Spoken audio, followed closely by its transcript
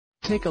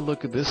take a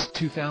look at this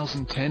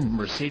 2010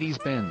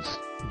 Mercedes-Benz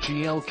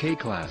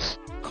GLK-Class.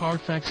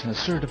 Carfax has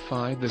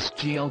certified this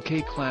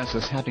GLK-Class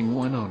as having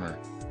one owner.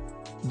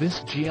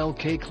 This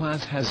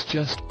GLK-Class has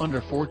just under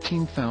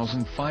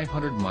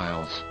 14,500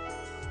 miles.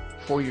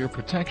 For your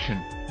protection,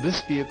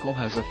 this vehicle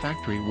has a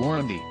factory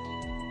warranty.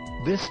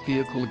 This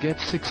vehicle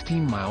gets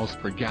 16 miles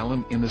per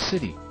gallon in the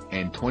city,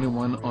 and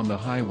 21 on the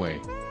highway.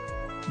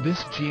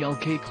 This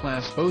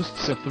GLK-Class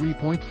boasts a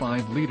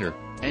 3.5-liter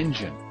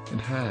engine,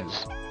 and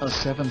has a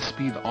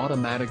 7-speed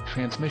automatic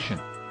transmission.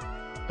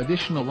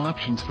 Additional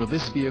options for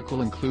this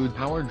vehicle include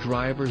power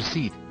driver's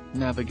seat,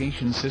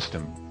 navigation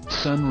system,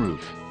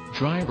 sunroof,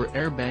 driver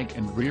airbag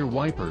and rear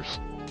wipers.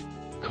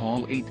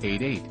 Call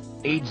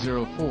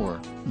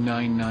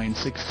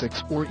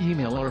 888-804-9966 or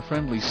email our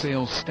friendly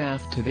sales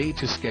staff today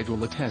to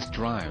schedule a test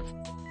drive.